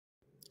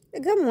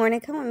Good morning.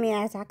 Come with me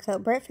as I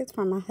cook breakfast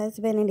for my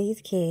husband and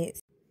these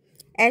kids.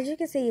 As you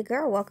can see, your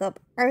girl woke up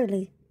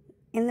early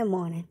in the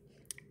morning.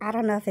 I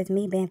don't know if it's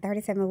me being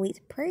 37 weeks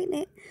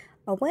pregnant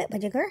or what,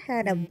 but your girl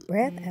had a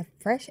breath of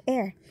fresh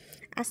air.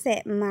 I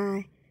set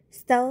my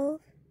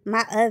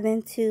my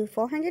oven to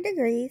 400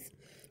 degrees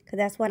because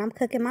that's what I'm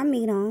cooking my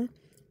meat on.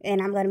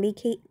 And I'm going to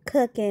be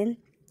cooking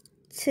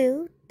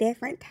 2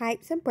 different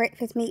types of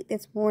breakfast meat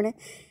this morning.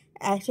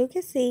 As you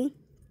can see,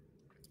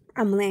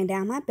 I'm laying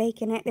down my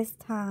bacon at this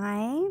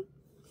time.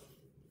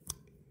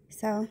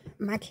 So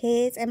my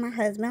kids and my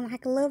husband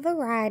like a little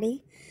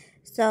variety.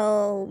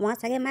 So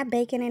once I get my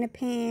bacon in the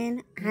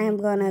pan, I am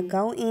going to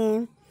go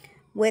in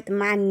with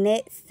my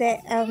next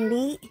set of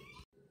meat.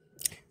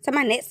 So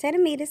my next set of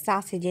meat is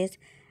sausages.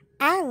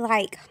 I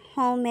like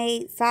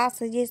homemade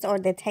sausages or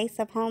the taste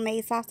of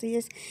homemade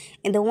sausages.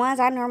 And the ones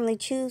I normally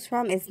choose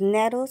from is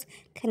Nettles,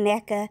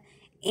 Conecuh,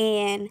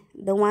 and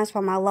the ones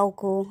from my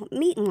local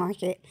meat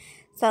market.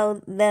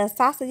 So the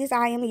sausages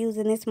I am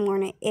using this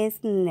morning is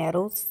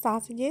Nettles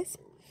sausages.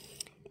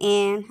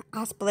 And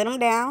I split them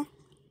down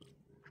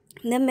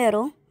in the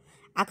middle.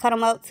 I cut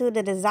them up to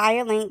the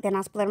desired length, then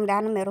I split them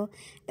down the middle.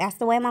 That's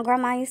the way my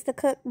grandma used to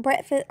cook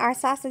breakfast, our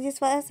sausages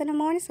for us in the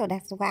morning. So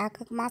that's the way I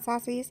cook my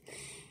sausages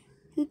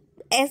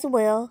as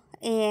well.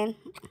 And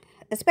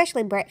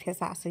especially breakfast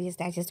sausages,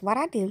 that's just what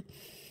I do.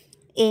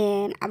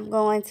 And I'm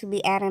going to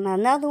be adding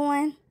another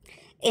one.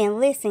 And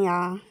listen,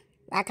 y'all.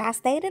 Like I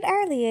stated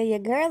earlier, your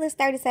girl is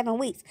 37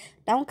 weeks.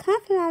 Don't come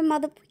from my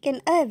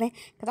motherfucking oven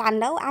because I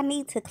know I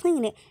need to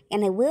clean it.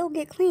 And it will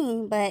get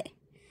clean, but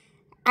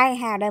I ain't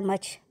had that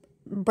much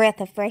breath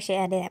of fresh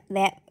air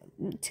that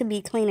to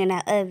be cleaning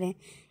that oven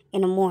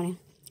in the morning.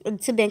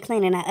 To be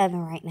cleaning that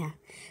oven right now.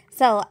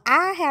 So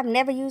I have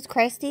never used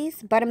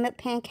Krusteaz buttermilk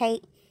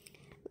pancake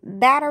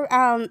batter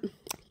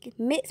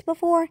mix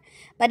before,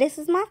 but this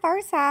is my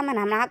first time, and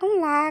I'm not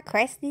gonna lie,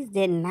 Krusteaz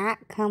did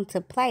not come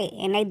to play,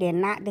 and they did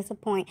not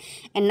disappoint.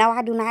 And no,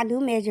 I do not do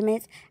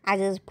measurements. I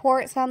just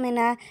poured some in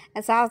there,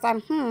 and so I was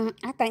like,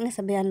 I think this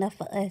will be enough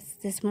for us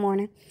this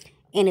morning,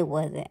 and it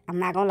wasn't. I'm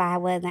not gonna lie,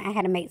 it wasn't. I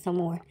had to make some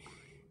more.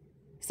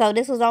 So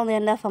this was only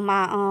enough for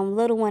my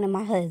little one and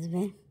my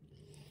husband.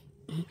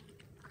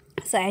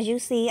 So as you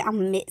see,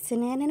 I'm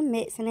mixing it and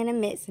mixing it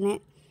and mixing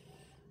it.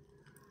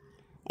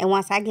 And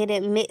once I get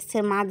it mixed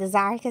to my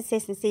desired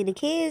consistency, the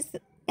kids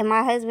and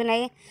my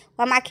husband,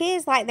 my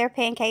kids like their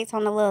pancakes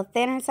on the little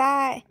thinner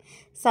side.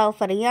 So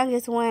for the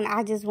youngest one,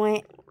 I just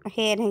went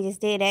ahead and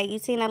just did that. You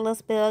seen that little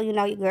spill, you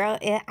know, your girl,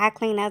 I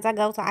clean as I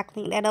go. So I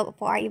clean that up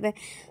before I even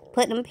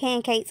put them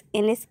pancakes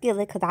in this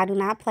skillet because I do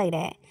not play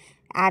that.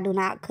 I do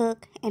not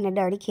cook in a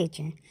dirty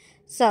kitchen.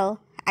 So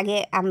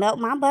I melt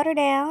my butter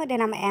down, then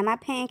I'm going to add my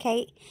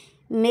pancake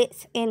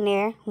mix in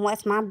there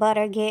once my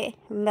butter get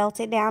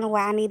melted down the way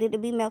I need it to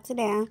be melted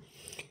down.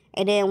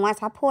 And then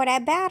once I pour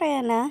that batter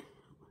in there,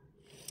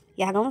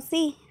 y'all gonna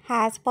see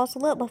how it's supposed to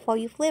look before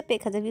you flip it.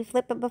 Because if you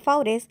flip it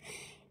before this,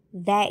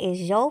 that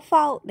is your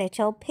fault that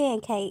your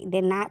pancake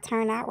did not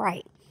turn out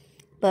right.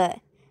 But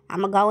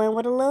I'm gonna go in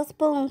with a little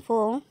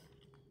spoonful.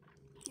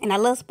 And a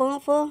little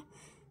spoonful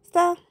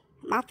stuff,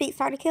 my feet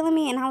started killing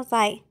me. And I was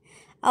like,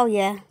 oh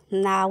yeah,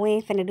 nah, we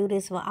ain't finna do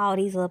this with all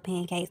these little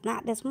pancakes.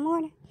 Not this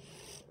morning.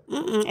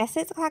 At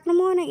 6 o'clock in the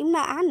morning, you know,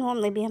 I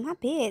normally be in my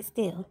bed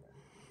still.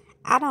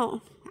 I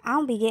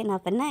don't be getting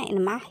up at night,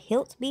 and my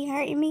hips be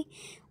hurting me.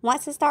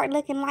 Once it start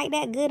looking like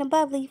that, good and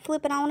bubbly, you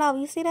flip it on over.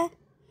 You see that?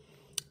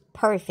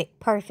 Perfect,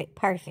 perfect,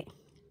 perfect.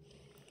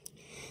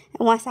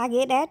 And once I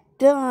get that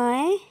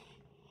done,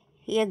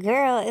 your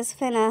girl is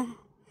finna...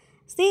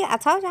 See, I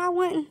told you I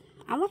wasn't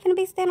finna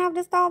be standing off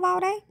the stove all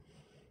day.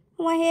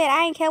 I went ahead,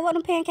 I ain't care what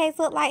them pancakes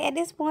look like at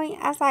this point.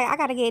 I was like, I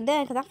gotta get it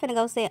done because I'm finna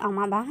go sit on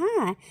my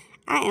behind.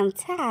 I am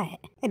tired.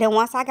 And then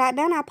once I got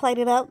done, I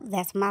plated up.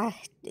 That's my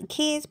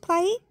kids'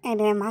 plate. And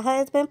then my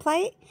husband's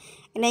plate.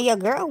 And then your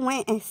girl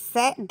went and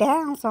sat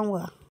down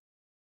somewhere.